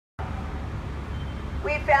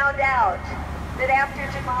We found out that after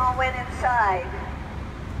Jamal went inside,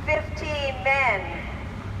 15 men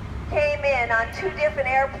came in on 2 different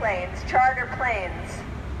airplanes, charter planes,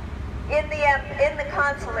 in the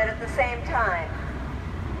consulate at the same time.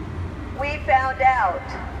 We found out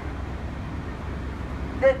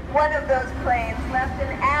that one of those planes left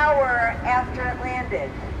an hour after it landed.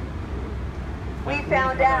 We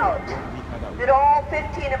found out that all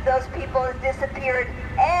 15 of those people had disappeared,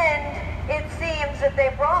 and it seems that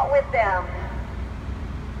they brought with them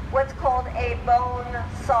what's called a bone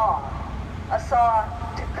saw, a saw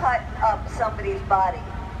to cut up somebody's body.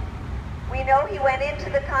 We know he went into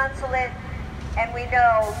the consulate, and we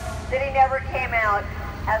know that he never came out,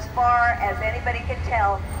 as far as anybody can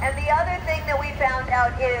tell. And the other thing that we found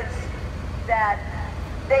out is that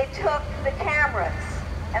they took the cameras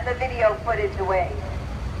and the video footage away.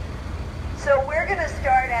 So we're going to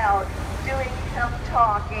start out doing some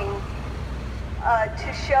talking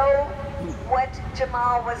to show what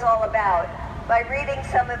Jamal was all about by reading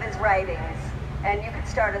some of his writings. And you can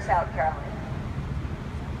start us out, Carolyn.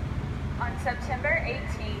 On September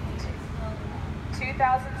 18th,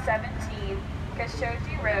 2017,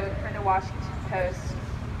 Khashoggi wrote for the Washington Post,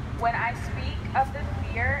 "When I speak of the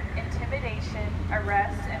fear, intimidation,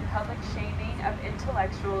 arrest, and public shaming of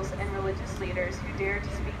intellectuals and religious leaders who dare to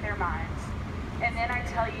speak their minds, and then I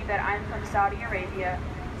tell you that I'm from Saudi Arabia,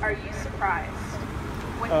 are you surprised?"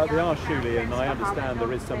 They are, Shuli, and I understand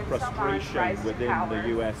there is some frustration within the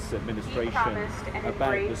US administration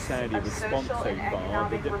about the Saudi response so far.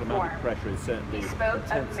 The diplomatic pressure is certainly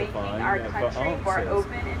intensifying for answers.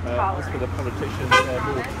 As for the politicians, they're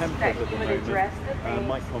more tempered at the moment.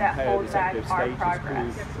 Mike Pompeo, the Secretary of State, has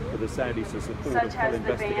called for the Saudis to support a full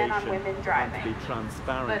investigation and to be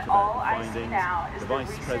transparent about the findings. The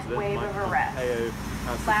Vice President, Mike Pompeo,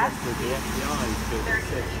 has suggested the FBI should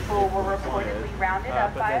assist people were reportedly rounded up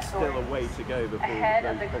but there's still a way to go before ahead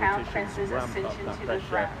of the those Crown politicians Prince's ramp up ascension that to the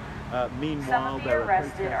pressure. throne. Meanwhile, Some of the there are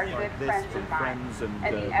arrested are protests good like this friends from of mine, friends and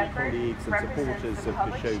and the effort colleagues and represents supporters the of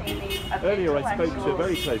public Khashoggi. shaming of Earlier, I spoke to a intellectuals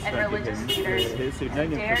very close and friend of religious his leaders who'd who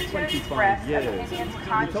known him dare for to 25 express years. opinions He told me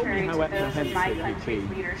contrary how to those of my apprehensive he'd country's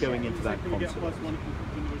been leadership. going into that consulate.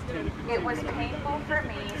 It was painful for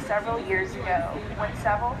me several years ago when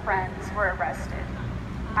several friends were arrested.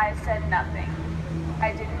 I said nothing.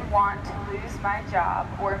 I didn't want to lose my job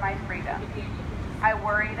or my freedom. I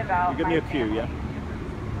worried about You give me a cue, yeah?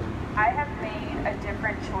 I have made a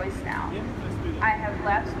different choice now. I have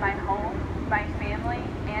left my home, my family,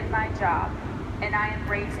 and my job, and I am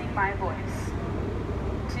raising my voice.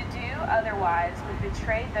 To do otherwise would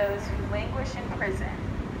betray those who languish in prison.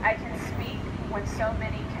 I can speak when so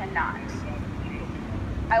many cannot.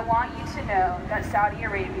 I want you to know that Saudi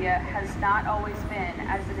Arabia has not always been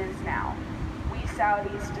as it is now. We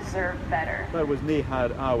Saudis deserve better. That was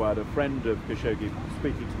Nihad Awad, a friend of Khashoggi,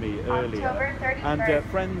 speaking to me earlier. And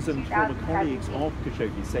friends and former colleagues of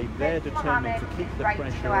Khashoggi say they're determined to keep the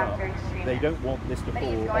pressure up. They don't want this to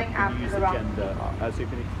fall off the news agenda, as you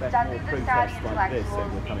can expect more protests like this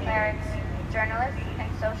over the coming days. Journalists and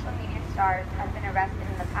social media stars have been arrested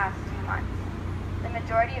in the past 2 months, the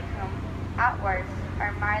majority of whom, at worst,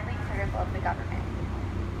 are mildly critical of the government.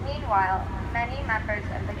 Meanwhile, many members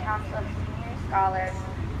of the Council of Senior Scholars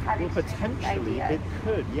have Well, potentially it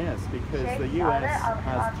could, yes, because the US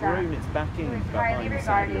has thrown its backing behind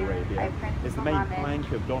Saudi Arabia. It's the main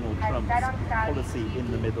plank of Donald Trump's policy in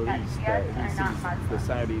the Middle East. He sees the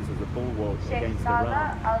Saudis as a bulwark against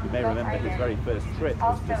Iran. You may remember his very first trip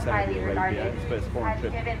was to Saudi Arabia, his first foreign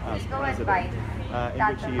trip as president, in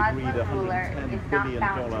which he agreed a $110 billion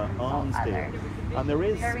arms deal. And there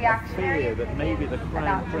is a fear that maybe the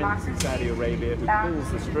Crown Prince in Saudi Arabia, who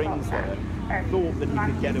pulls the strings there, thought that he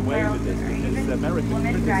could get away with this because American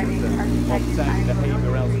criticism of Saudi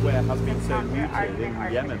behaviour elsewhere has been so muted, in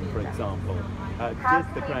Yemen, for example. Did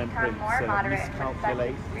the Crown Prince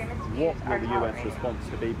miscalculate? What will the US response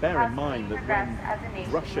to be? Bear in mind that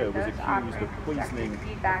when Russia was accused of poisoning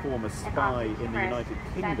a former spy in the United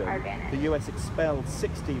Kingdom, the US expelled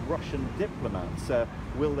 60 Russian diplomats.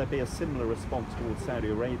 Will there be a similar response towards Saudi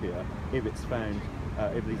Arabia if it's found,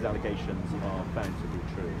 if these allegations are found to be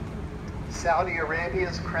true? Saudi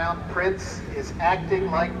Arabia's Crown Prince is acting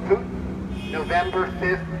like Putin, November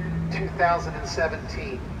 5th,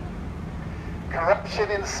 2017. Corruption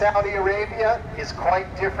in Saudi Arabia is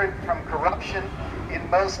quite different from corruption in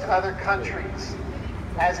most other countries,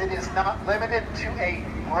 as it is not limited to a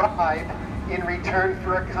bribe in return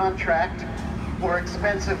for a contract or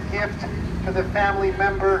expensive gift for the family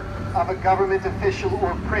member of a government official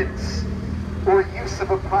or prince, or use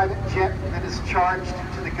of a private jet that is charged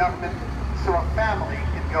to the government so a family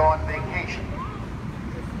can go on vacation.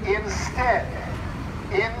 Instead,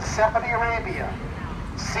 in Saudi Arabia,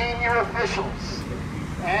 senior officials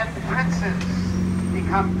and princes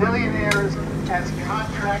become billionaires as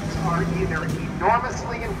contracts are either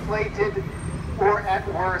enormously inflated or at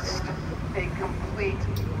worst, a complete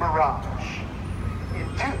mirage. In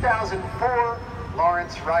 2004,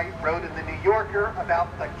 Lawrence Wright wrote in the New Yorker about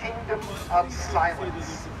the kingdom of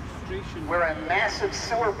silence, where a massive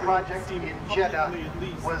sewer project in Jeddah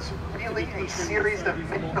was really a series of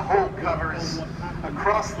manhole covers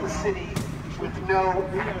across the city with no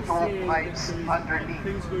actual pipes underneath.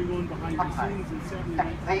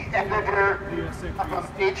 The editor of a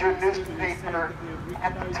major newspaper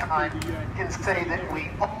at the time can say that we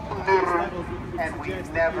all knew and we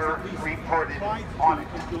never reported on it.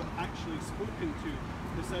 Actually spoken to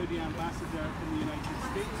the Saudi ambassador in the United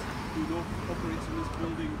States, who operates in this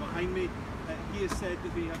building behind me. He has said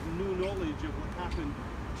that they have no knowledge of what happened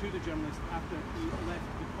to the journalist after he left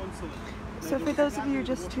the consulate. So for those of you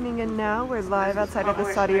just tuning in now, we're live outside of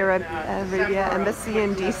the Saudi Arabia Embassy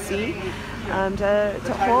in DC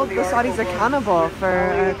to hold the Saudis accountable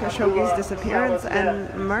for Khashoggi's disappearance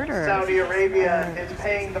and murder. Saudi Arabia is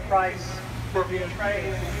paying the price for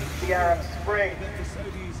betraying the Arab Spring.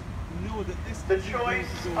 The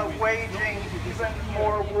choice of waging even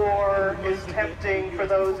more war is tempting for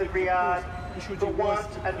those in Riyadh who want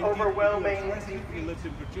an overwhelming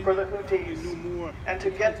defeat for the Houthis and to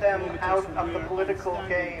get them out of the political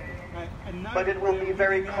game. But it will be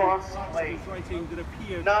very costly,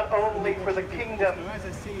 not only for the kingdom,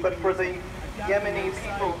 but for the Yemeni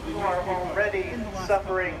people who are already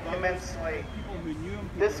suffering immensely.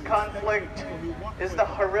 This conflict is the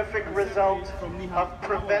horrific result of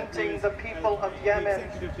preventing the people of Yemen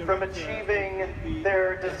from achieving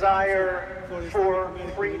their desire for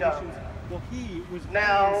freedom.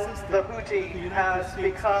 Now the Houthi has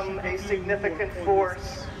become a significant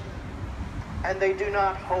force, and they do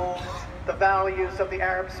not hold the values of the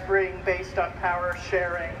Arab Spring based on power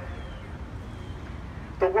sharing.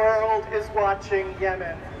 The world is watching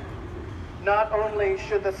Yemen. Not only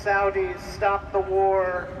should the Saudis stop the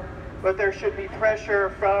war, but there should be pressure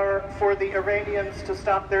for the Iranians to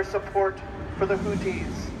stop their support for the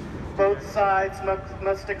Houthis. Both sides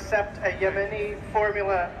must accept a Yemeni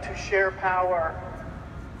formula to share power.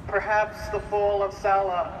 Perhaps the fall of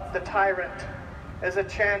Salah, the tyrant, is a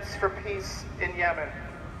chance for peace in Yemen.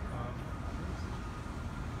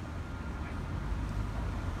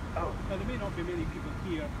 Now, there may not be many people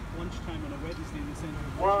here lunchtime on a Wednesday in the center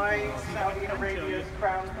of Why Saudi Arabia's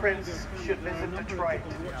Crown Prince should visit Detroit.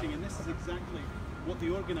 And this is exactly what the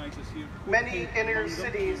organizers here. Many inner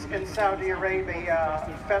cities in Saudi Arabia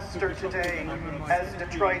fester today as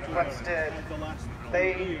Detroit once did.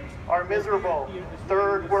 They are miserable,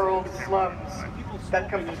 third world slums that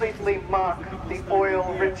completely mock the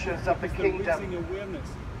oil riches of the kingdom.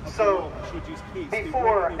 So,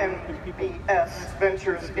 before MBS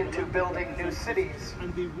ventures into building new cities,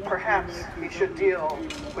 perhaps we should deal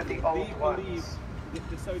with the old ones.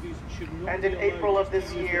 And in April of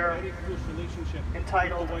this year,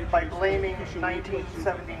 entitled By Blaming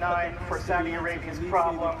 1979 for Saudi Arabia's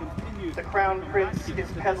Problem, the Crown Prince is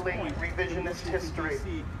peddling revisionist history.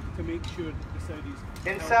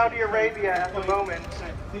 In Saudi Arabia at the moment,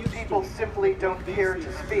 people simply don't care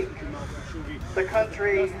to speak. The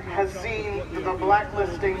country has seen the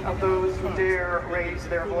blacklisting of those who dare raise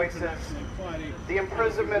their voices, the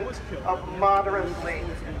imprisonment of moderately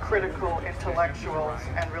critical intellectuals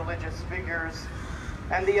and religious figures,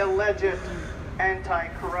 and the alleged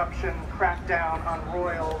anti-corruption crackdown on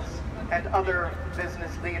royals and other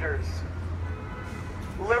business leaders.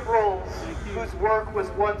 Liberals whose work was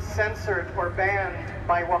once censored or banned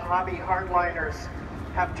by Wahhabi hardliners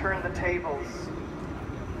have turned the tables.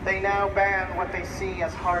 They now ban what they see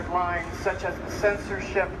as hard lines, such as the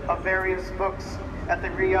censorship of various books at the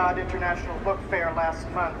Riyadh International Book Fair last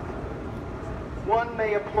month. One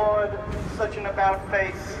may applaud such an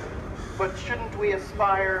about-face, but shouldn't we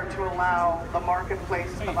aspire to allow the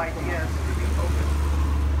marketplace of ideas to be open?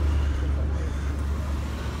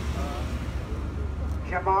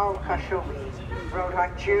 Jamal Khashoggi wrote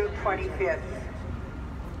on June 25th,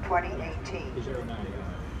 2018.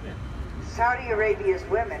 Saudi Arabia's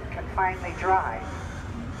women can finally drive,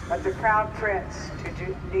 but the Crown Prince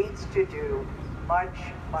needs to do much,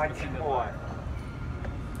 much more.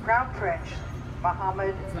 Crown Prince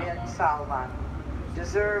Mohammed bin Salman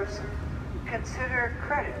deserves considered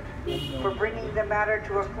credit for bringing the matter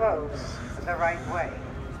to a close the right way.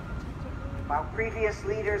 While previous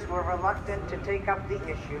leaders were reluctant to take up the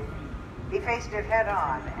issue, he faced it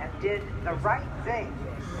head-on and did the right thing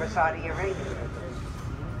for Saudi Arabia.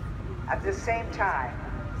 At the same time,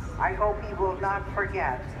 I hope he will not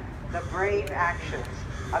forget the brave actions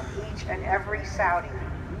of each and every Saudi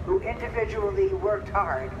who individually worked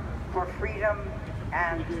hard for freedom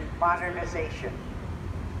and modernization.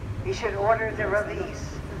 He should order the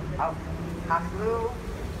release of Haflu,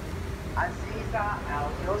 Aziza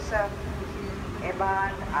al-Yosef,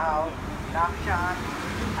 Iman al-Nafshan,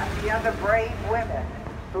 and the other brave women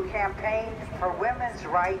who campaigned for women's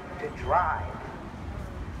right to drive.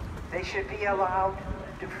 They should be allowed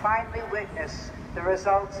to finally witness the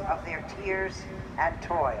results of their tears and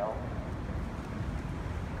toil.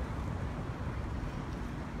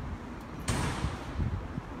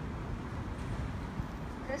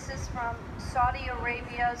 This is from Saudi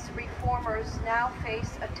Arabia's reformers now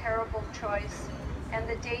face a terrible choice, and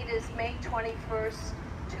the date is May 21st,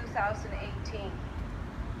 2018.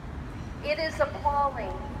 It is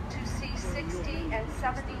appalling to see 60 and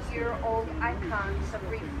 70-year-old icons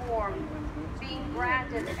of reform being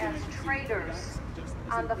branded as traitors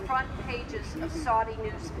on the front pages of Saudi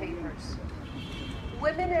newspapers.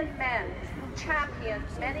 Women and men who champion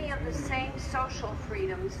many of the same social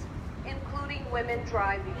freedoms, including women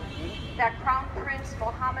driving, that Crown Prince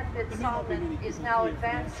Mohammed bin Salman is now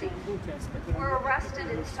advancing, were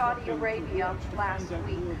arrested in Saudi Arabia last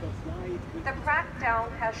week. The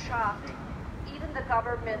crackdown has shocked even the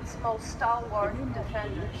government's most stalwart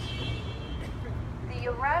defenders. The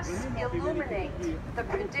arrests illuminate the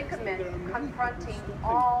predicament confronting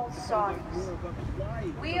all Saudis.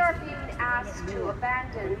 We are being asked to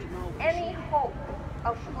abandon any hope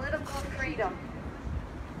of political freedom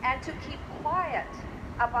and to keep quiet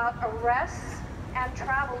about arrests and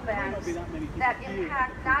travel bans that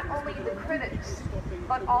impact not only the critics,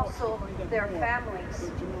 but also their families.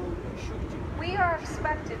 We are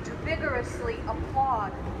expected to vigorously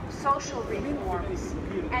applaud social reforms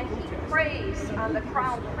and heap praise on the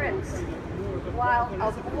Crown Prince while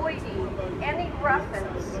avoiding any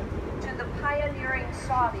reference to the pioneering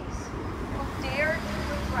Saudis who dared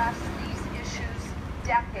to address these issues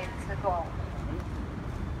decades ago.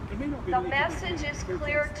 The message is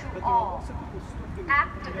clear to all.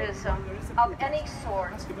 Activism of any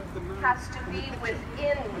sort has to be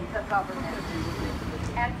within the government,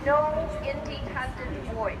 and no independent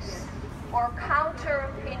voice or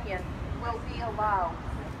counter opinion will be allowed.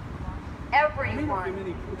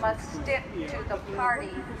 Everyone must stick to the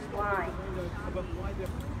party line.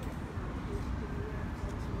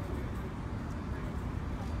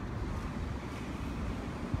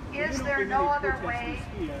 Is there no other way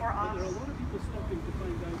for us?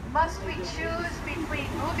 Must we choose between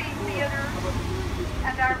movie theaters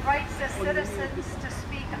and our rights as citizens to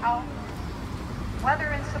speak out, whether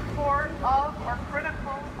in support of or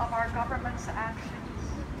critical of our government's actions?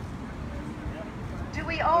 Do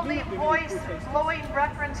we only voice glowing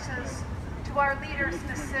references to our leader's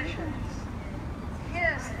decisions,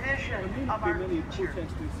 his vision of our future,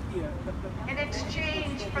 in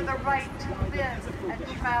exchange for the right to live and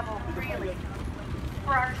travel freely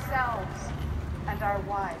for ourselves and our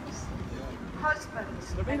wives,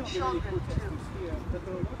 husbands and children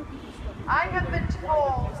too? I have been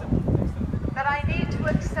told that I need to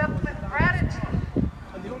accept with gratitude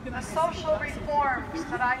the social reforms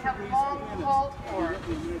that I have long called for,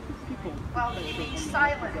 while keeping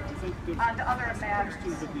silent on other matters,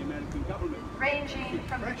 ranging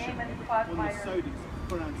from the Yemen quagmire,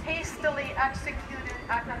 hastily executed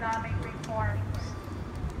economic reforms,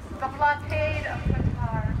 the blockade of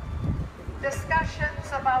Qatar, discussions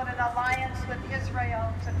about an alliance with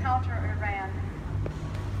Israel to counter Iran,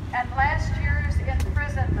 and last year's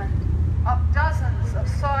imprisonment of dozens of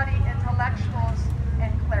Saudi intellectuals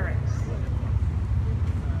and clerics.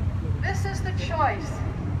 This is the choice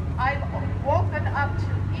I've woken up to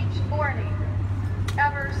each morning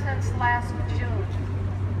ever since last June,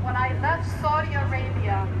 when I left Saudi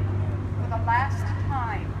Arabia for the last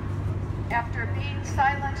time after being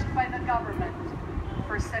silenced by the government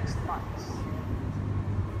for 6 months.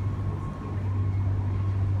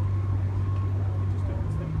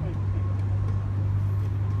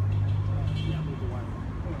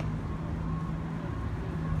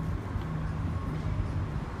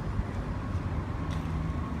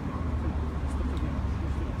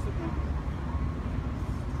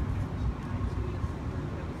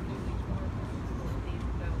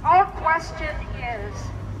 Our question is,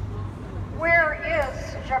 where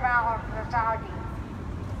is Jamal Khashoggi?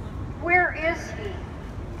 Where is he?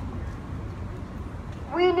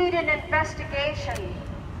 We need an investigation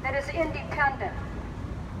that is independent.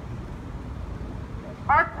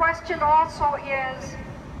 Our question also is,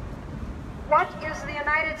 what is the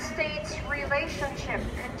United States relationship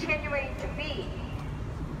continuing to be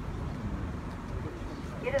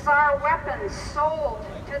It is our weapons sold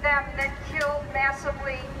to them that killed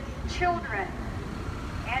massively children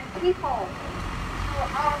and people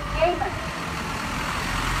throughout Yemen.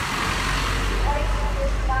 Life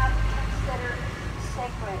is not considered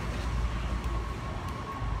sacred.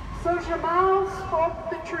 So Jamal spoke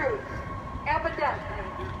the truth, evidently.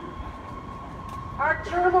 Our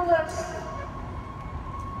journalists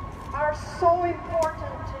are so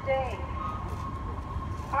important today.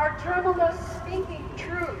 Our journalists speaking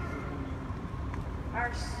truth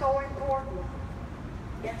are so important,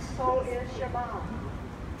 and so is Jamal.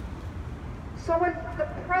 So when the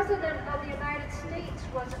President of the United States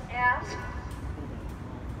was asked,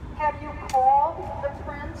 have you called the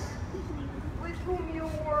Prince with whom you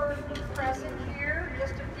were present here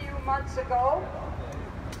just a few months ago?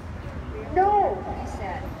 No, he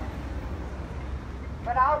said,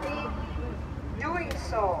 but I'll be doing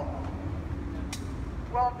so.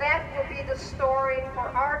 Well, that will be the story for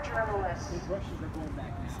our journalists.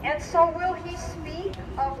 And so will he speak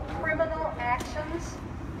of criminal actions?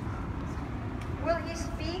 Will he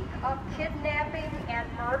speak of kidnapping and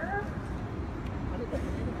murder?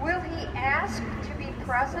 Will he ask to be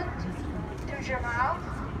present to Jamal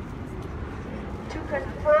to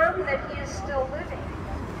confirm that he is still living?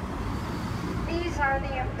 These are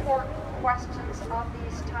the important questions of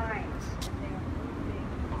these times.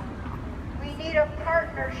 We need a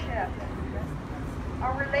partnership,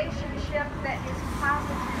 a relationship that is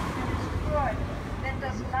positive, that is good, that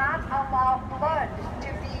does not allow blood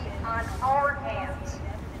to be on our hands.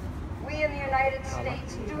 We in the United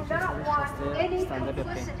States do not want any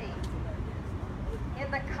complicity in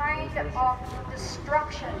the kind of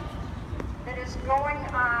destruction that is going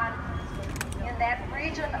on in that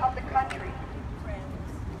region of the country.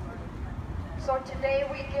 So today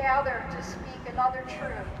we gather to speak another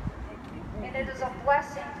truth. And it is a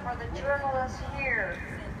blessing for the journalists here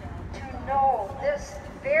to know this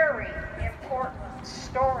very important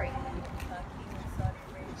story.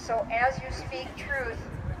 So as you speak truth,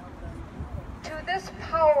 to this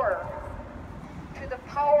power, to the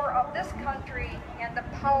power of this country and the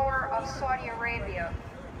power of Saudi Arabia,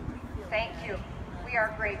 thank you. We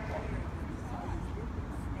are grateful.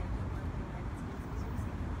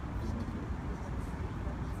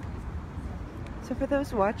 So for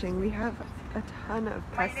those watching, we have a ton of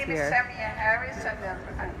press here,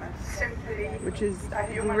 which is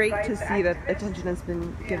great to see that attention has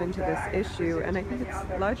been given to this issue, and I think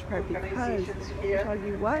it's large part because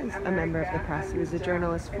Khashoggi was a member of the press. He was a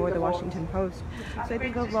journalist for the Washington Post, so I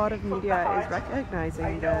think a lot of media is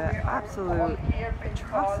recognizing the absolute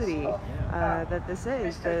atrocity that this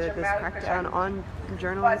is, this crackdown on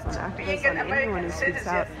journalists, on activists, on anyone who speaks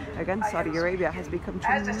out against Saudi Arabia has become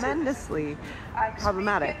tremendously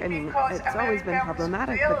problematic. I mean, it's always been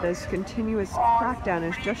problematic, but this continuous crackdown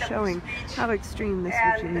is just showing how extreme this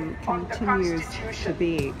regime continues to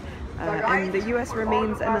be. And the U.S.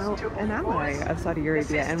 remains an ally of Saudi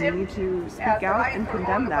Arabia, and we need to speak out and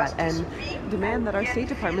condemn that and demand that our State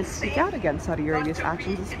Department speak out against Saudi Arabia's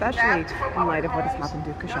actions, especially in light of what has happened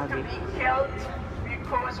to Khashoggi.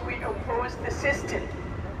 Because we oppose the system.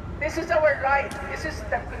 This is our right. This is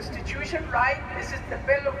the Constitution right. This is the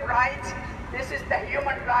Bill of Rights. This is the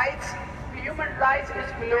human rights. Human rights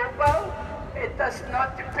is global. It does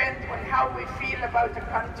not depend on how we feel about the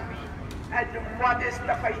country and what is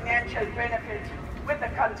the financial benefit with the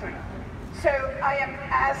country. So I am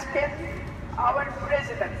asking our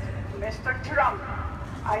president, Mr. Trump,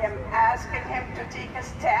 I am asking him to take a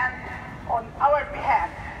stand on our behalf,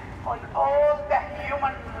 on all the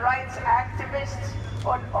human rights activists,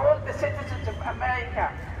 on all the citizens of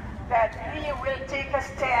America, that he will take a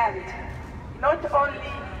stand, not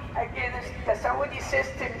only against the Saudi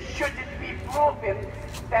system should it be proven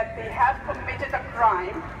that they have committed a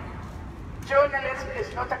crime. Journalism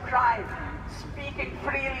is not a crime. Speaking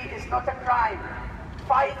freely is not a crime.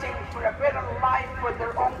 Fighting for a better life for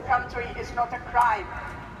their own country is not a crime.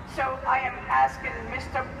 So I am asking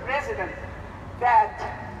Mr. President that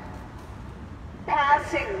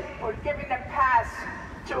passing or giving a pass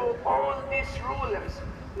to all these rulers,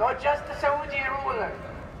 not just the Saudi ruler,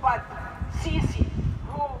 but Sisi,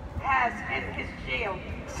 who has in his jail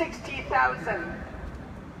 60,000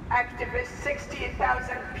 activists,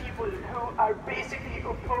 60,000 people who are basically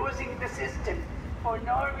opposing the system for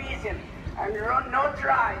no reason, and no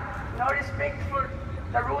trial, no respect for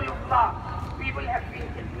the rule of law. People have been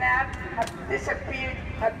kidnapped, have disappeared,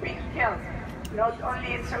 have been killed, not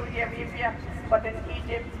only in Saudi Arabia, but in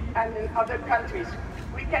Egypt and in other countries.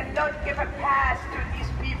 We cannot give a pass to these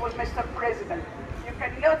people, Mr. President. You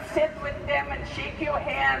cannot sit with them and shake your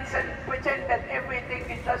hands and pretend that everything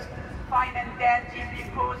is just fine and dandy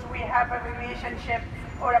because we have a relationship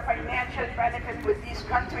or a financial benefit with these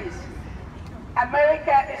countries.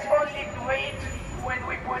 America is only great when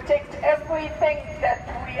we protect everything that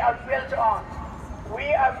we are built on.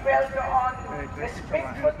 We are built on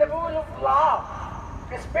respect for the rule of law.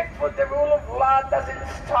 Respect for the rule of law doesn't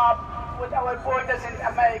stop with our borders in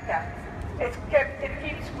America. It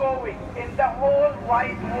keeps going in the whole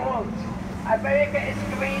wide world. America is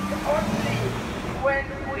great only when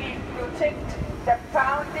we protect the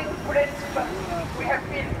founding principles we have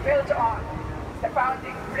been built on. The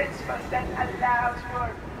founding principles that allows for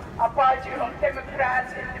a party of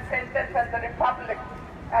Democrats, independents, and the Republic.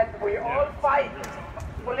 And we all fight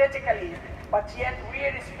politically, but yet we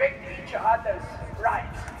respect each other's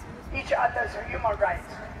rights, each other's human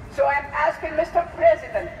rights. So I'm asking Mr.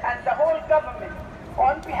 President and the whole government,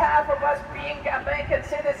 on behalf of us being American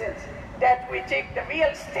citizens, that we take the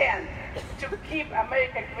real stand to keep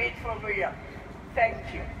America great for real. Thank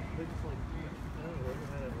you.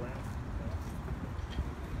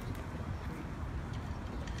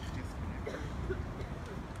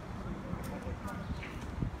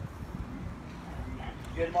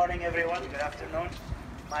 Good morning, everyone. Good afternoon.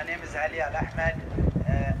 My name is Ali Al-Ahmed,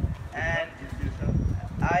 and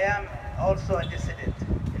I am also a dissident.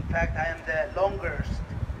 In fact, I am the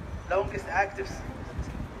longest active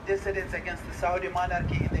dissident against the Saudi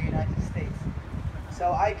monarchy in the United States.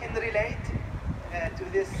 So I can relate to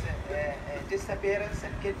this disappearance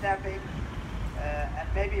and kidnapping and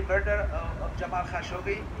maybe murder of Jamal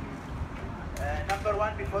Khashoggi. Number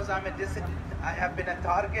one, because I'm a dissident, I have been a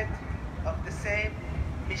target of the same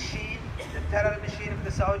machine, the terror machine of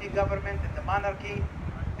the Saudi government and the monarchy,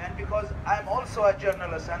 and because I'm also a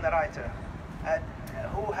journalist and a writer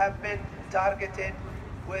who have been targeted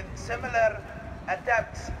with similar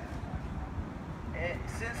attempts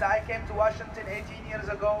since I came to Washington 18 years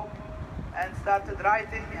ago and started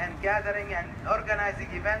writing and gathering and organizing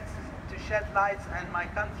events to shed lights on my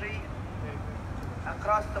country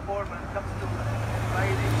across the board when it comes to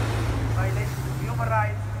violations of human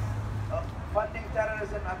rights, of funding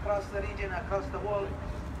terrorism across the region, across the world,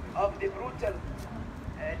 of the brutal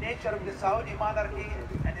nature of the Saudi monarchy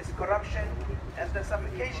and its corruption, and the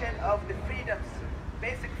suffocation of the freedoms,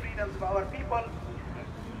 basic freedoms of our people.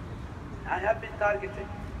 I have been targeted.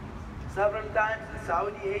 Several times the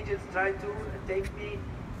Saudi agents tried to take me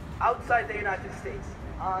outside the United States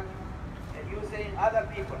on using other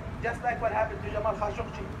people, just like what happened to Jamal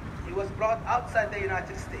Khashoggi. He was brought outside the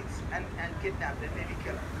United States and kidnapped and maybe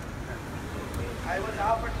killed. I was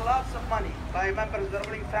offered lots of money by members of the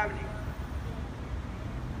ruling family.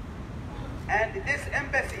 And this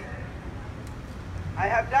embassy, I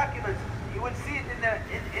have documents. You will see it in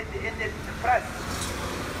the press.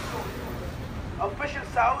 Official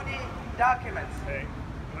Saudi documents. Hey,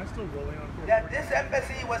 am I still rolling on? That this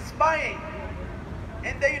embassy was spying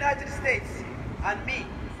in the United States on me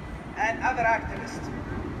and other activists.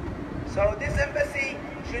 So this embassy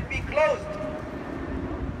should be closed.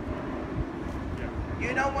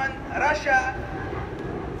 You know, when Russia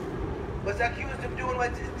was accused of doing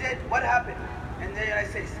what it did, what happened in the United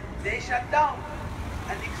States? They shut down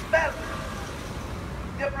and expelled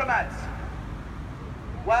diplomats.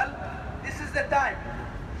 Well, this is the time,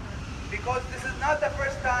 because this is not the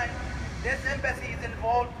first time this embassy is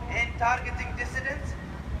involved in targeting dissidents.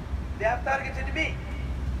 They have targeted me,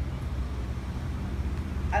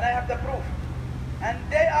 and I have the proof. And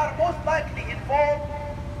they are most likely involved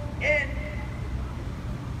in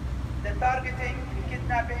the targeting and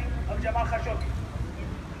kidnapping of Jamal Khashoggi.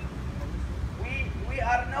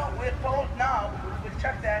 We're told now, we'll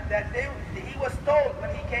check that he was told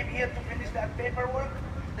when he came here to finish that paperwork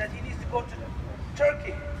that he needs to go to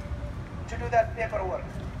Turkey to do that paperwork.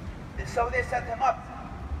 So they set him up.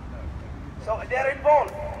 So they're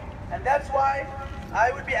involved. And that's why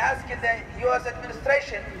I would be asking the US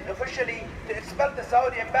administration officially to expel the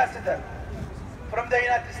Saudi ambassador from the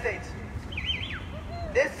United States.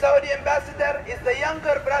 This Saudi ambassador is the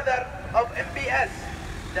younger brother of MBS,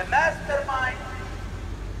 the mastermind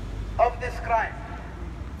of this crime.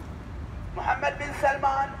 Mohammed bin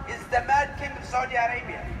Salman is the mad king of Saudi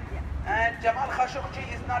Arabia. And Jamal Khashoggi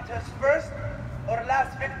is not his first or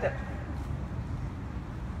last victim.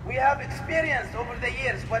 We have experienced over the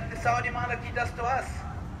years what the Saudi monarchy does to us.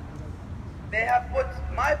 They have put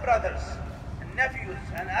my brothers and nephews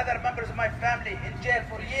and other members of my family in jail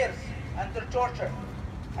for years under torture.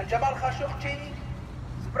 And Jamal Khashoggi's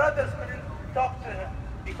brothers couldn't talk to him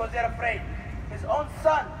because they're afraid. His own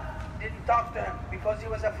son didn't talk to him because he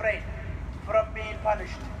was afraid from being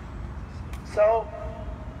punished. So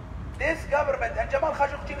this government, and Jamal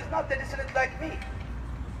Khashoggi is not a dissident like me.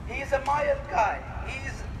 He is He's a mild guy.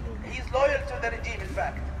 He's loyal to the regime, in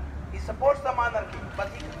fact. He supports the monarchy, but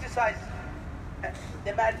he criticizes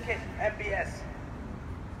the Mad King, MBS.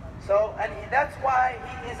 So, and that's why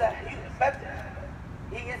he is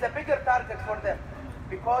a bigger target for them,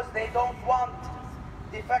 because they don't want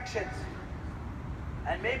defections.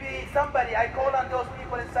 And maybe somebody, I call on those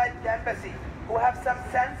people inside the embassy who have some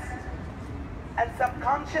sense and some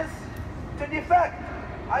conscience to defect.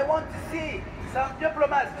 I want to see some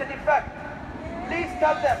diplomats to defect. Please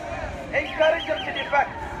tell them, encourage them to defect.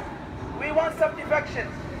 We want some defections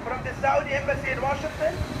from the Saudi embassy in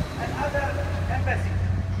Washington and other embassies.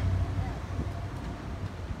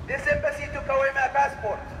 This embassy took away my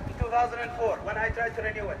passport in 2004 when I tried to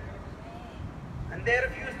renew it. And they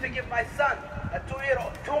refused to give my son, a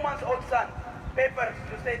 2-month-old son, papers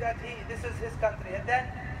to say that this is his country. And then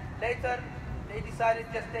later they decided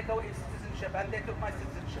to just take away his citizenship, and they took my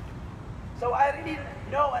citizenship. So I really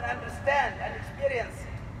know and understand and experience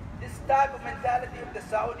this type of mentality of the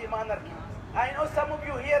Saudi monarchy. I know some of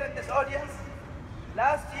you here in this audience,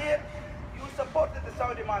 last year you supported the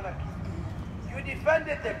Saudi monarchy. You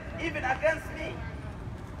defended them, even against me.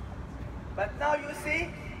 But now you see,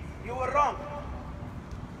 you were wrong.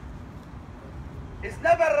 It's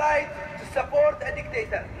never right to support a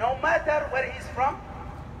dictator, no matter where he's from,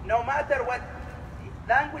 no matter what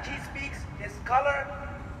language he speaks, his color,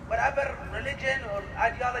 whatever religion or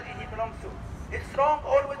ideology he belongs to. It's wrong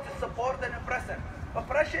always to support an oppressor.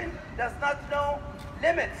 Oppression does not know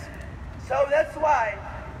limits. So that's why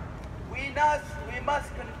we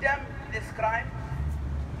must condemn this crime,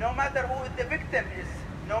 no matter who the victim is,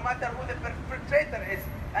 no matter who the perpetrator is.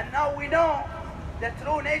 And now we know the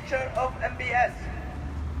true nature of MBS.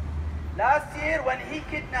 Last year, when he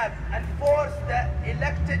kidnapped and forced the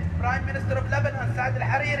elected Prime Minister of Lebanon, Saad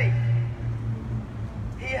al-Hariri,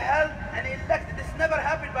 he held and elected. This never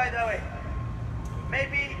happened, by the way.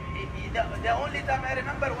 Maybe the only time I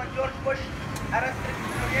remember when George Bush arrested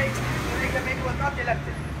Noriega, maybe was not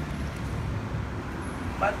elected.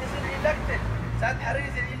 But this is elected. Saad al-Hariri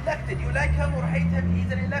is an elected. You like him or hate him,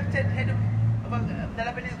 he's an elected head of the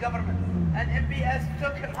Lebanese government. And MBS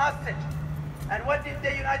took him hostage. And what did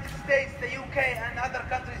the United States, the UK, and other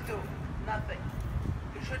countries do? Nothing.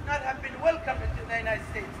 He should not have been welcomed into the United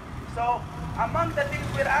States. So, among the things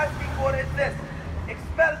we're asking for is this: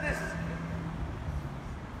 expel this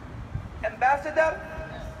ambassador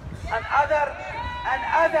and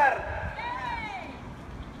other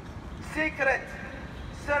secret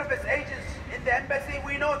service agents in the embassy.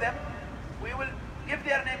 We know them. We will give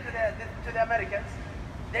their name to the Americans.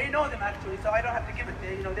 They know them actually, so I don't have to give it.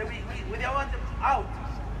 We want them out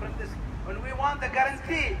from this. When we want the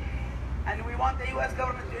guarantee, and we want the U.S.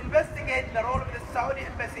 government to investigate the role of the Saudi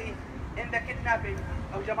embassy in the kidnapping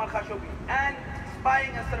of Jamal Khashoggi and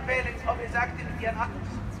spying and surveillance of his activity and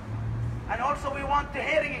acts. And also we want the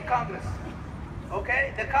hearing in Congress.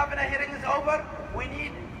 Okay, the cabinet hearing is over. We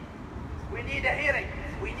need a hearing.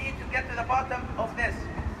 We need to get to the bottom of this.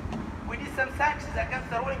 We need some sanctions against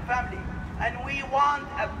the ruling family. And we want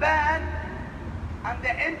a ban on the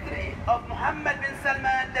entry of Mohammed bin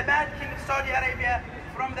Salman, the Mad King of Saudi Arabia,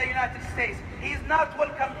 from the United States. He is not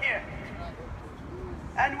welcome here.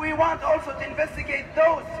 And we want also to investigate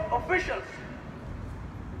those officials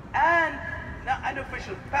and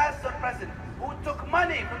unofficials, past or present, who took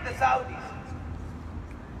money from the Saudis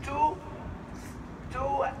to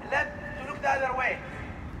look the other way,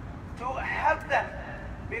 to help them.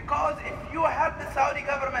 Because if you help the Saudi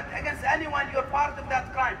government against anyone, you're part of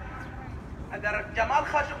that crime. Either Jamal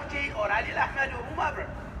Khashoggi or Ali al-Ahmadi or whomever.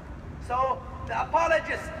 So the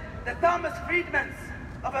apologists, the Thomas Friedmans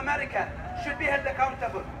of America should be held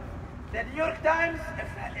accountable. The New York Times,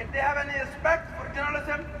 if they have any respect for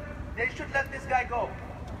journalism, they should let this guy go.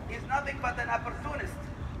 He's nothing but an opportunist.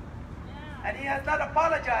 And he has not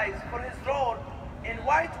apologized for his role in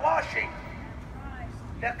whitewashing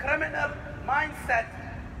the criminal mindset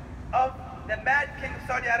of the Mad King of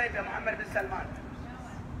Saudi Arabia, Mohammed bin Salman.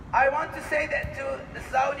 I want to say that to the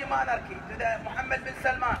Saudi monarchy, to the Mohammed bin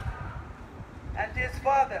Salman, and to his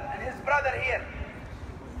father and his brother here,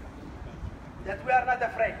 that we are not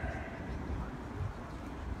afraid.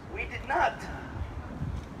 We did not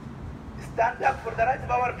stand up for the rights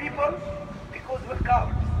of our people because we're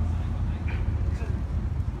cowards.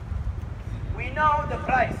 We know the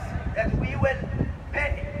price that we will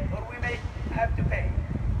pay, or we may have to pay.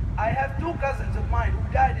 I have 2 cousins of mine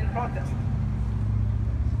who died in protest.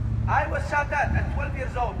 I was shot at 12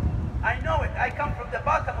 years old. I know it. I come from the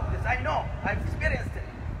bottom of this. I know. I've experienced it.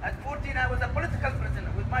 At 14, I was a political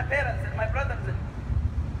prisoner with my parents and my brothers.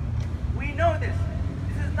 We know this.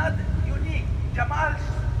 This is not unique. Jamal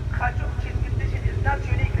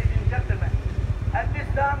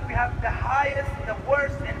Islam, we have the highest, the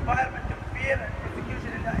worst environment of fear and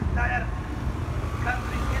persecution in the entire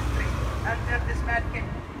country's history under this mad king.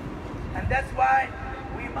 And that's why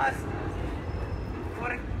we must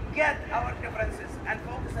forget our differences and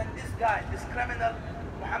focus on this guy, this criminal,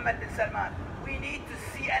 Mohammed bin Salman. We need to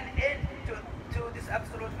see an end to this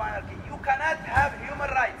absolute monarchy. You cannot have human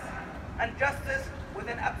rights and justice with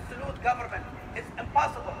an absolute government. It's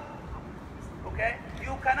impossible. Okay?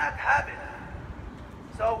 You cannot have it.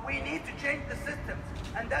 So we need to change the systems,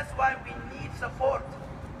 and that's why we need support,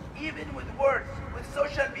 even with words, with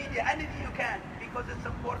social media, anything you can, because it's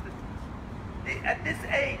important. At this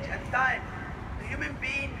age and time, the human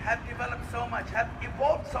being have developed so much, have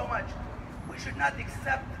evolved so much. We should not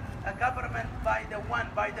accept a government by the one,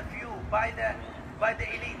 by the few, by the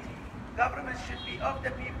elite. Government should be of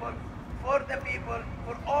the people,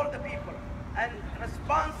 for all the people, and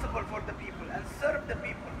responsible for the people, and serve the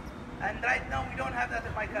people. And right now we don't have that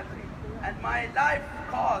in my country. And my life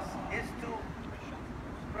cause is to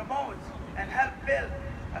promote and help build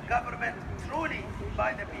a government truly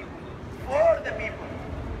by the people, for the people.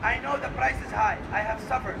 I know the price is high. I have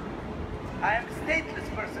suffered. I am a stateless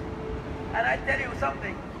person. And I tell you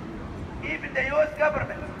something, even the US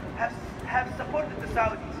government have supported the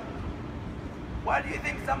Saudis. Why do you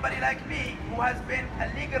think somebody like me, who has been a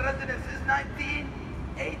legal resident since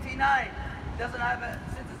 1989, doesn't have a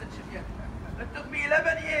citizenship yet? It took me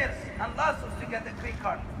 11 years and lawsuits to get a green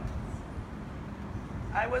card.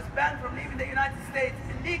 I was banned from leaving the United States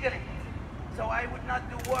illegally, so I would not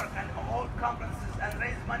do work and hold conferences and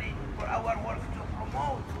raise money for our work to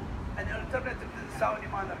promote an alternative to the Saudi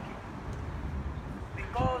monarchy.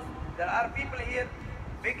 Because there are people here,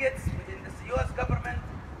 bigots within the US government,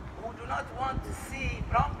 who do not want to see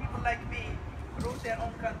brown people like me rule their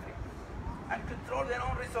own country and control their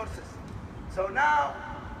own resources. So now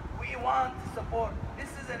we want support.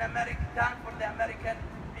 This is an time for the American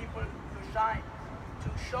people to shine, to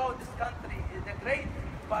show this country, the great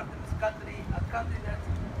part of this country, a country that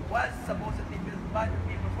was supposedly built by the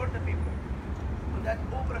people, for the people. That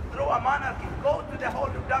overthrow a monarchy, go to the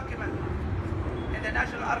whole document in the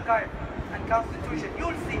National Archive and Constitution.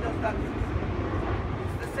 You'll see those documents.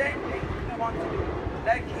 It's the same thing we want to do.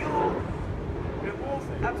 Like you remove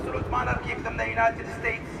absolute monarchy from the United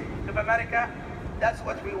States of America, that's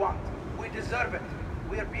what we want. We deserve it.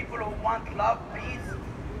 We are people who want love, peace,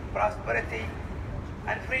 prosperity,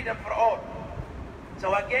 and freedom for all.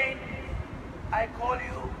 So again, I call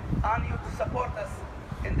on you to support us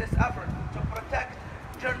in this effort to protect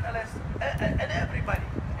journalists and everybody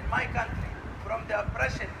in my country from the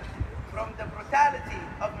oppression, from the brutality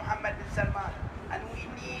of Mohammed bin Salman. And we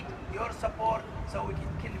need your support so we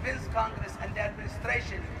can convince Congress and the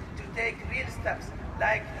administration to take real steps,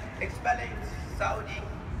 like expelling Saudi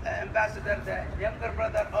ambassador, the younger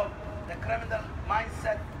brother of the criminal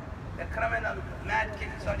mindset, the criminal mad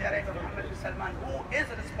king of Saudi Arabia, Mohammed bin Salman, who is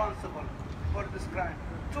responsible for this crime.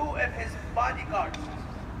 2 of his bodyguards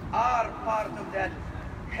are part of that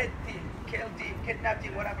hit team, kill team, kidnap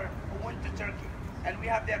team, whatever, who went to Turkey. And we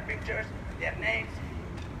have their pictures, their names.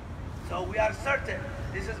 So we are certain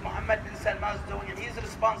this is Mohammed bin Salman's doing, and he's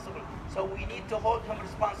responsible. So we need to hold him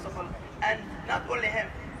responsible, and not only him,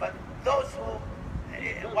 but those who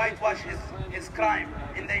whitewash his crime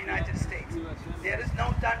in the United States. There is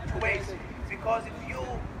no time to waste, because if you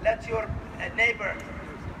let your neighbor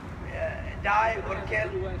die or kill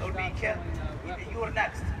or be killed, you're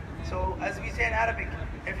next. So as we say in Arabic,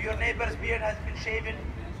 if your neighbor's beard has been shaven,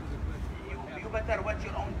 you better wet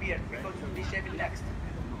your own beard, because you'll be shaven next.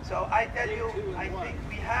 So I tell you, I think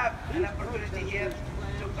we have an opportunity here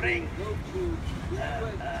to bring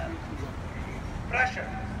pressure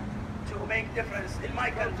to make difference in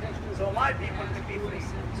my country, so my people can be free,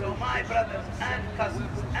 so my brothers and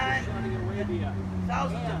cousins and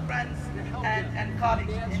thousands of friends and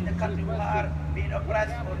colleagues in the country who are being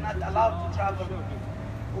oppressed or not allowed to travel,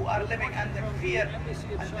 who are living under fear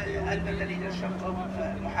under the leadership of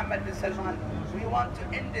Mohammed bin Salman. We want to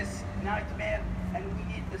end this nightmare, and we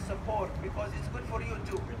need the support, because it's good for you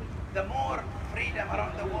too. The more freedom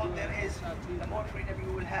around the world there is, the more freedom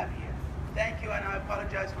you will have here. Thank you, and I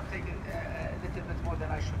apologize for taking a little bit more than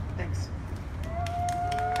I should. Thanks.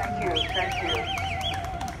 Thank you, thank you.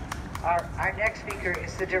 Our next speaker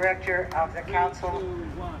is the Director of the Council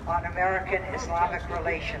on American Islamic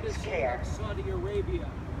Relations, CARE. Saudi Arabia.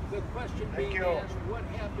 The question being asked, what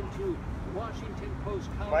happened to Washington Post?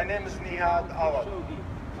 My name is Nihad Awad.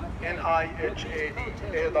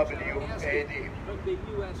 N-I-H-A-D-A-W-A-D. Of the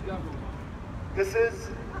U.S. government. This is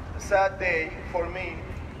a sad day for me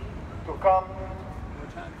to come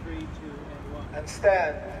and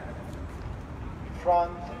stand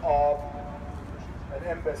front of an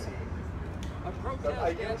embassy that I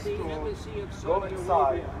used to go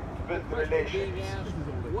inside to build relations.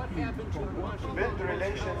 Build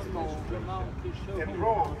relations to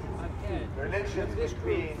improve relations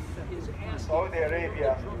between Saudi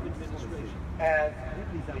Arabia and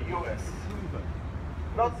the US.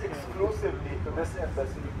 Not exclusively to this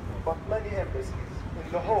embassy, but many embassies,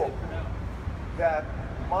 in the hope that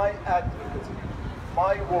my advocacy,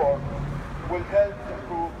 my work, will help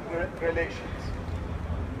improve the relations.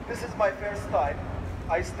 This is my first time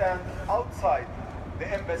I stand outside the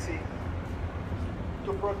embassy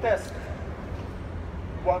to protest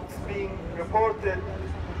what's being reported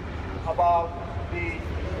about the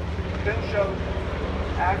potential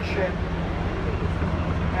action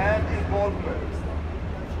and involvement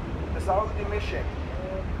the Saudi mission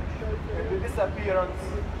in the disappearance,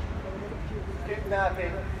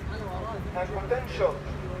 kidnapping, and potential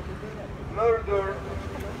murder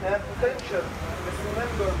and potential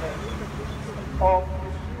dismemberment of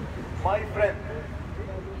my friend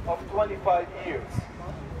of 25 years,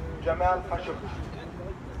 Jamal Khashoggi.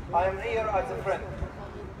 I am here as a friend.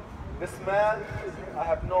 This man I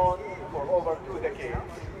have known for over 2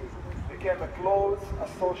 decades, became a close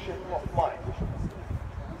associate of mine.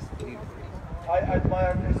 I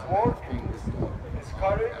admire his work, his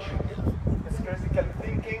courage, his critical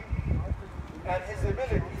thinking, and his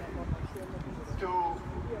ability to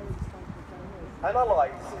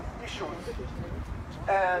analyze issues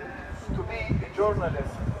and to be a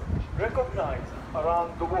journalist recognized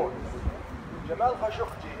around the world. Jamal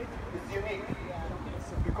Khashoggi is unique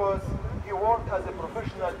because he worked as a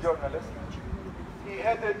professional journalist. He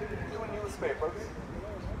headed 2 newspapers.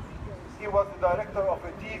 He was the director of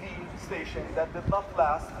a TV station that did not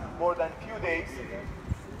last more than a few days.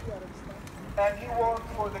 And he worked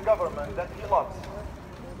for the government that he loves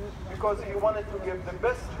because he wanted to give the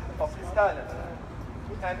best of his talent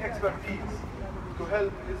and expertise to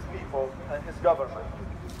help his people and his government.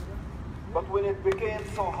 But when it became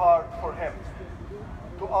so hard for him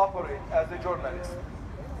to operate as a journalist,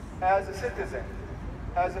 as a citizen,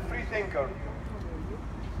 as a free thinker,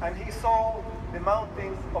 and he saw the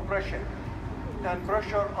mounting oppression and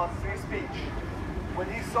pressure on free speech, when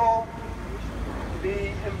he saw the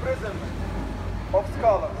imprisonment of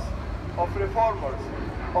scholars, of reformers,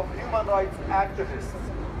 of human rights activists,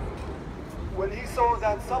 when he saw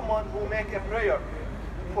that someone who make a prayer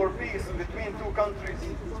for peace between 2 countries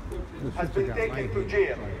has been taken to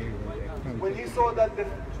jail, when he saw that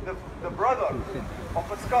the brother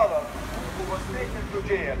of a scholar who was taken to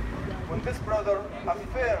jail, when this brother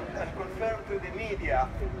affirmed and confirmed to the media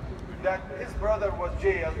that his brother was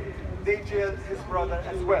jailed, they jailed his brother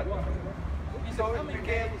as well. So it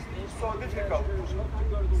became so difficult,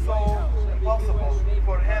 so impossible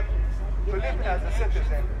for him to live as a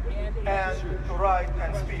citizen and to write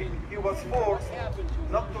and speak. He was forced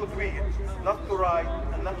not to tweet, not to write,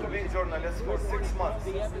 and not to be a journalist for 6 months.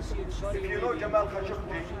 If you know Jamal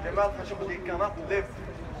Khashoggi cannot live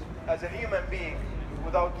as a human being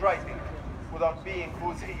without writing, without being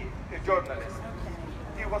who's he, a journalist.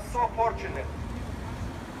 He was so fortunate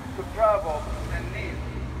to travel and live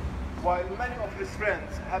while many of his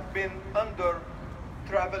friends have been under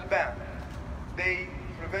travel ban. They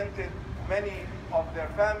prevented many of their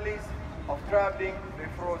families of traveling. They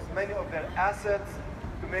froze many of their assets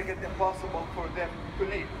to make it impossible for them to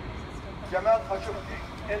leave. Jamal Khashoggi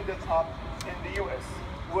ended up in the US,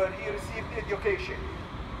 where he received education,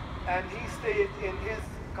 and he stayed in his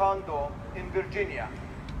condo in Virginia.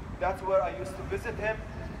 That's where I used to visit him,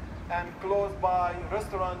 and close by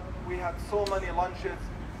restaurant we had so many lunches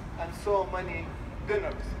and so many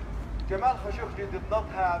dinners. Jamal Khashoggi did not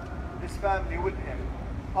have his family with him.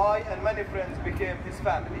 I and many friends became his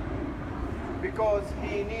family because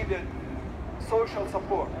he needed social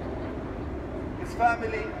support. His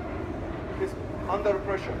family is under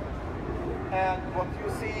pressure, and what you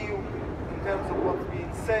see in terms of what's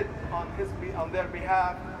being said on their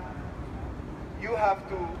behalf, you have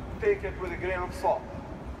to take it with a grain of salt.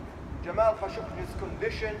 Jamal Khashoggi's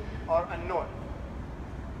condition are unknown.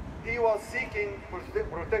 He was seeking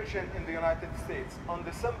protection in the United States. On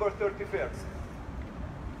December 31st,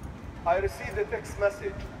 I received a text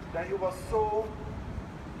message that he was so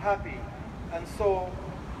happy and so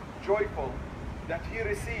joyful that he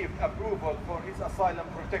received approval for his asylum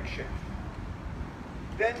protection.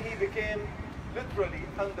 Then he became literally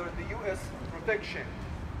under the US protection,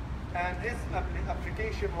 and his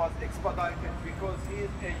application was expedited because he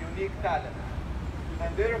is a unique talent,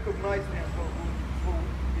 and they recognized him for who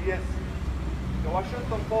he is. The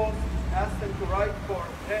Washington Post asked him to write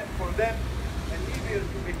for them, and he years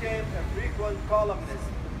became a frequent columnist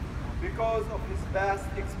because of his vast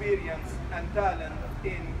experience and talent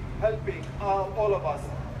in helping all of us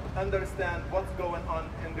understand what's going on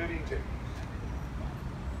in the region.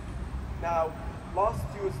 Now, last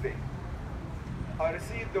Tuesday, I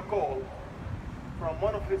received a call from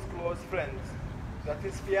one of his close friends that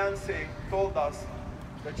his fiancée told us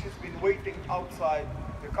that she's been waiting outside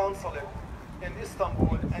the consulate in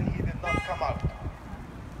Istanbul and he did not come out.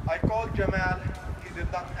 I called Jamal, he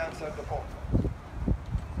did not answer the phone.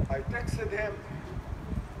 I texted him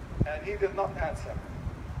and he did not answer.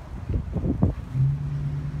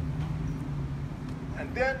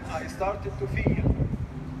 And then I started to feel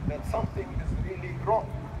that something is really wrong.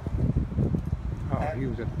 He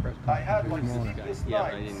was at the press conference. I had like sleepless Yeah,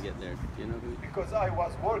 nights I didn't get there. Do you know who? because I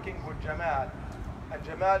was working with Jamal, and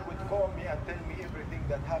Jamal would call me and tell me everything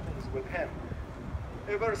that happens with him.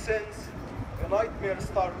 Ever since the nightmare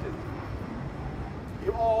started,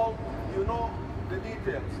 you know the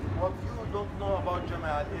details. What you don't know about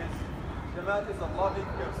Jamal is a loving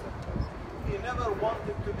person. He never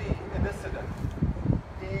wanted to be a dissident.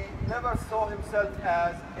 He never saw himself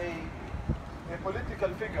as a political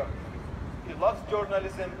figure. He loves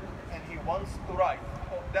journalism and he wants to write.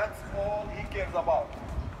 That's all he cares about.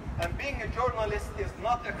 And being a journalist is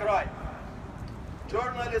not a crime.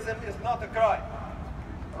 Journalism is not a crime.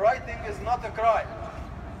 Writing is not a crime.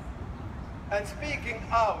 And speaking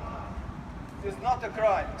out is not a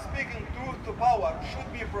crime. Speaking truth to power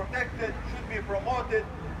should be protected, should be promoted,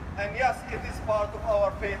 and yes, it is part of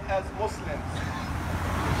our faith as Muslims.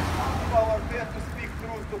 It's part of our faith to speak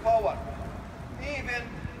truth to power, even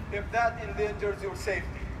if that endangers your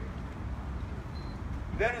safety.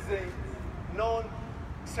 There is a known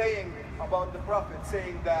saying about the Prophet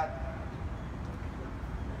saying that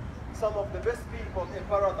some of the best people in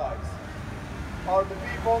paradise are the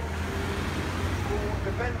people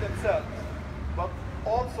who defend themselves, but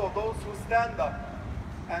also those who stand up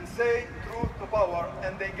and say truth to power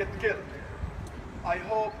and they get killed. I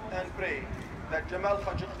hope and pray that Jamal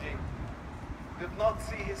Khashoggi did not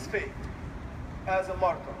see his fate as a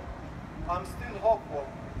martyr. I'm still hopeful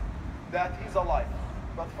that he's alive,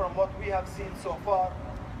 but from what we have seen so far,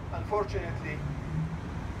 unfortunately,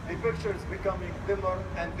 the picture is becoming dimmer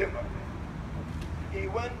and dimmer. He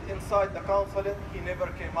went inside the consulate, he never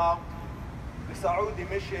came out. The Saudi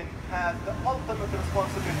mission has the ultimate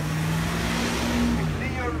responsibility. The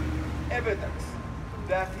clear evidence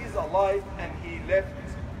that he's alive and he left.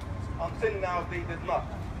 Until now, they did not.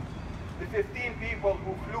 The 15 people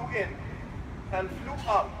who flew in and flew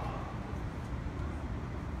out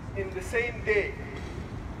in the same day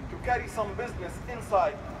to carry some business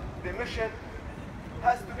inside the mission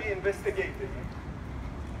has to be investigated.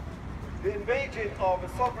 The invasion of a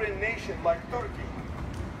sovereign nation like Turkey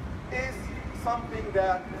is something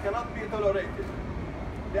that cannot be tolerated.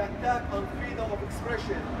 The attack on freedom of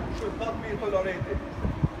expression should not be tolerated.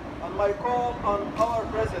 And my call on our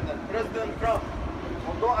president, President Trump,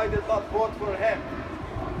 although I did not vote for him,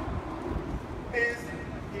 is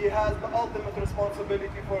he has the ultimate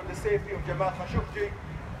responsibility for the safety of Jamal Khashoggi,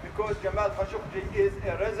 because Jamal Khashoggi is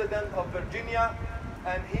a resident of Virginia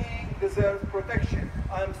and he deserves protection.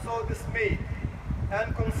 I am so dismayed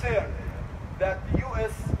and concerned that the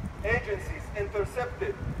US agencies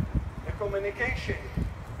intercepted a communication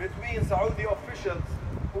between Saudi officials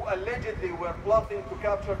who allegedly were plotting to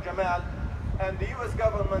capture Jamal, and the US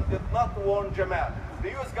government did not warn Jamal.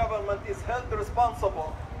 The US government is held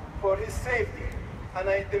responsible for his safety, and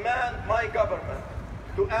I demand my government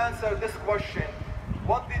to answer this question.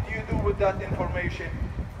 What did you do with that information?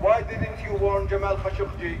 Why didn't you warn Jamal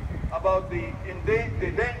Khashoggi about the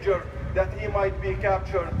danger that he might be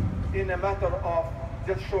captured in a matter of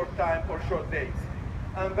just short time or short days?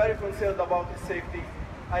 I'm very concerned about his safety.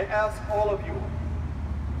 I ask all of you,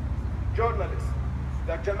 journalists,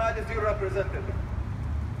 that Jamal is your representative.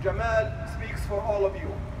 Jamal speaks for all of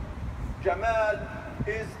you. Jamal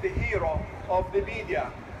is the hero of the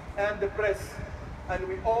media and the press, and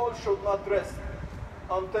we all should not rest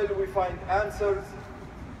until we find answers,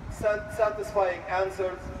 satisfying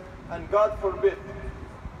answers, and God forbid,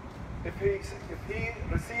 if he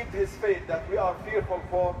received his fate that we are fearful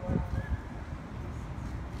for,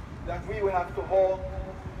 that we will have to hold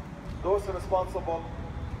those responsible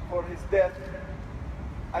for his death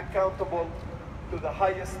accountable to the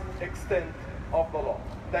highest extent of the law.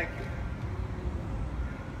 Thank you.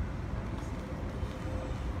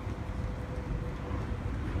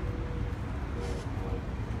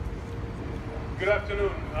 Good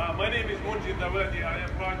afternoon. My name is Munjid Dawadi. I am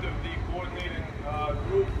part of the coordinating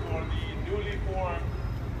group for the newly formed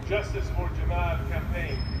Justice for Jamal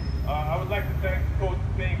campaign. I would like to thank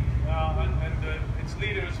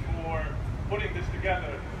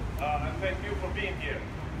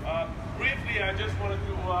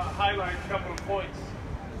highlight a couple of points.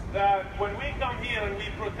 That when we come here and we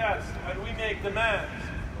protest and we make demands,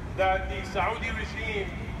 that the Saudi regime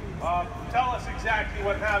tell us exactly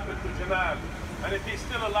what happened to Jamal. And if he's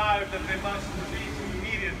still alive, then they must release him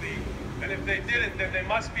immediately. And if they didn't, then they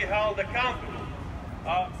must be held accountable.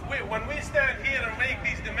 When we stand here and make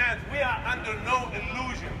these demands, we are under no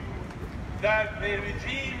illusion that a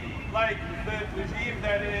regime like the regime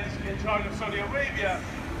that is in charge of Saudi Arabia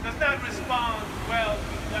does not respond well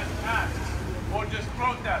to just asks or just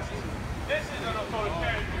protests. This is an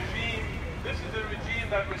authoritarian regime. This is a regime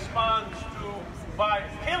that responds to by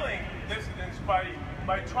killing dissidents,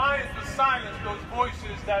 by trying to silence those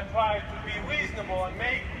voices that try to be reasonable and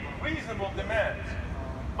make reasonable demands.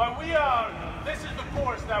 But this is the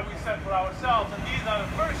course that we set for ourselves, and these are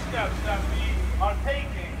the first steps that we are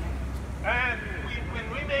taking. And when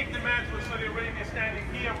we make demands for Saudi Arabia standing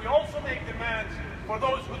here, we also make demands for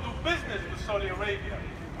those who do business with Saudi Arabia.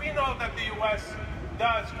 We know that the U.S.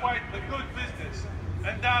 does quite a good business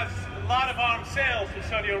and does a lot of arms sales to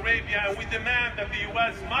Saudi Arabia, and we demand that the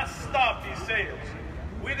U.S. must stop these sales.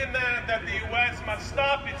 We demand that the U.S. must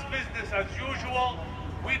stop its business as usual.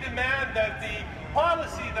 We demand that the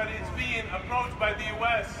policy that is being approached by the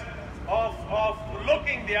U.S. of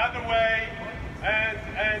looking the other way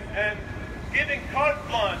and giving carte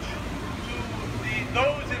blanche to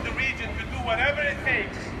those in the region to do whatever it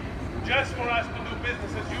takes just for us to do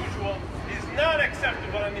business as usual is not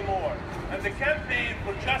acceptable anymore. And the campaign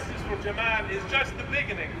for justice for Jamal is just the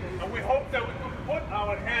beginning. And we hope that we can put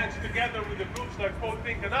our hands together with the groups like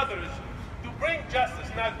CODEPINK and others to bring justice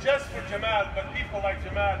not just for Jamal, but people like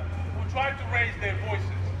Jamal who try to raise their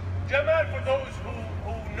voices. Jamal, for those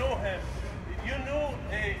who know him, you knew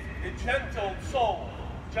a gentle soul.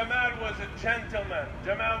 Jamal was a gentleman.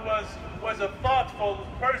 Jamal was a thoughtful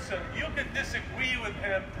person. You could disagree with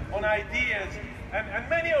him on ideas, and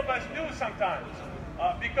many of us do sometimes,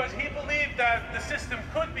 because he believed that the system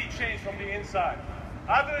could be changed from the inside.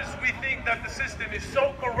 Others, we think that the system is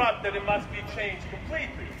so corrupt that it must be changed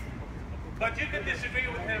completely. But you can disagree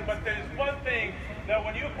with him, but there is one thing that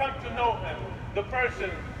when you come to know him, the person,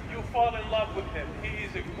 you fall in love with him. He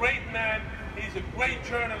is a great man. He's a great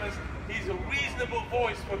journalist. He's a reasonable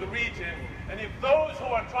voice for the region. And if those who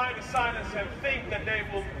are trying to silence him think that they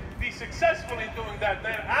will be successful in doing that,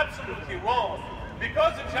 they're absolutely wrong.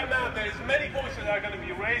 Because of Jamal, there's many voices that are going to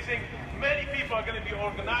be raising, many people are going to be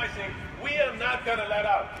organizing. We are not going to let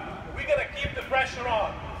up. We're going to keep the pressure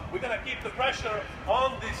on. We're going to keep the pressure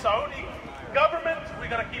on the Saudi government. We're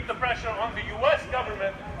going to keep the pressure on the U.S.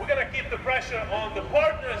 government. We're going to keep the pressure on the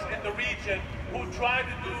partners in the region who try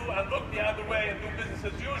to do and look the other way and do business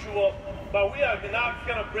as usual. But we are not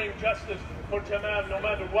going to bring justice for Jamal no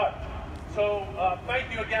matter what. So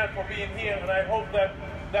thank you again for being here, and I hope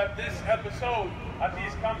that this episode at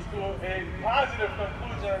least comes to a positive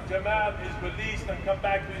conclusion and Jamal is released and come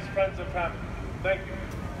back to his friends and family. Thank you.